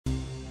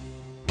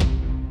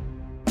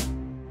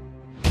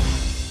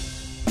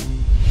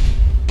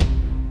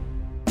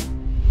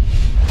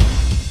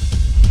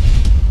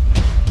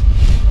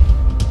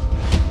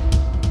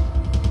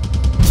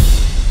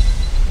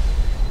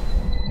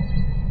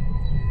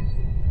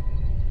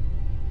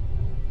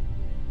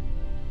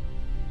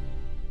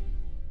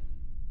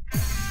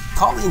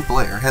Colleen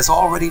Blair has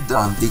already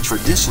done the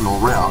traditional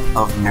route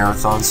of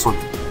marathon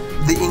swimming: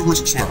 the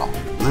English Channel,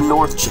 the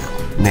North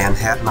Channel,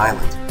 Manhattan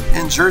Island,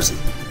 and Jersey.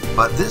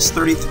 But this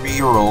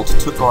 33-year-old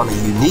took on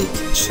a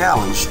unique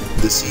challenge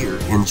this year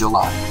in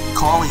July.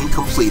 Colleen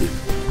completed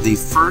the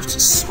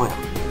first swim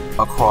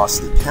across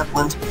the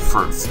Pentland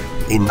Firth,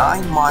 a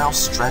 9-mile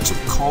stretch of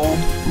cold,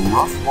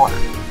 rough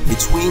water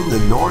between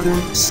the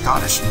northern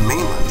Scottish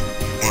mainland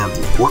and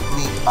the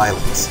Orkney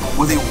Islands.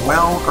 With a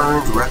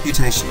well-earned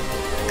reputation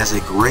as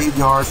a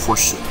graveyard for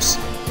ships,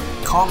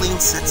 Colleen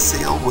set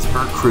sail with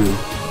her crew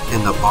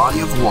in the body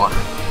of water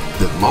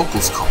that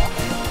locals call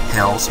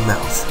Hell's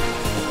Mouth.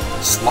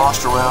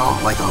 Sloshed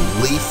around like a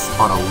leaf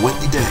on a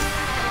windy day,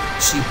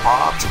 she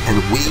bobbed and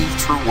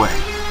weaved her way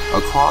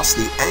across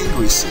the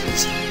angry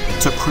seas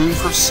to prove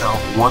herself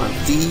one of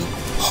the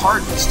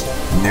hardest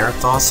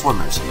marathon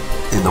swimmers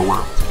in the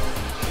world.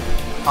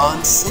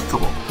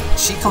 Unsinkable,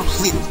 she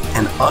completed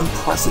an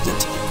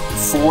unprecedented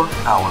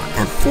 4-hour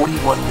and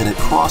 41-minute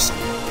crossing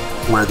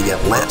where the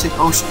Atlantic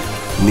Ocean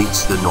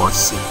meets the North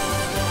Sea.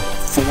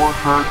 For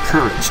her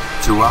courage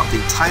throughout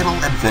the tidal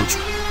adventure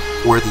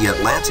where the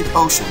Atlantic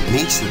Ocean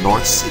meets the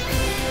North Sea,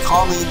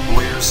 Colleen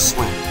Blair's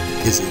swim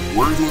is a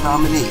worthy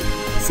nominee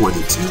for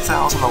the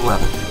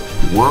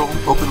 2011 World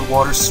Open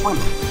Water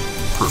Swimming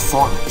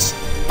Performance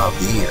of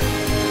the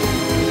Year.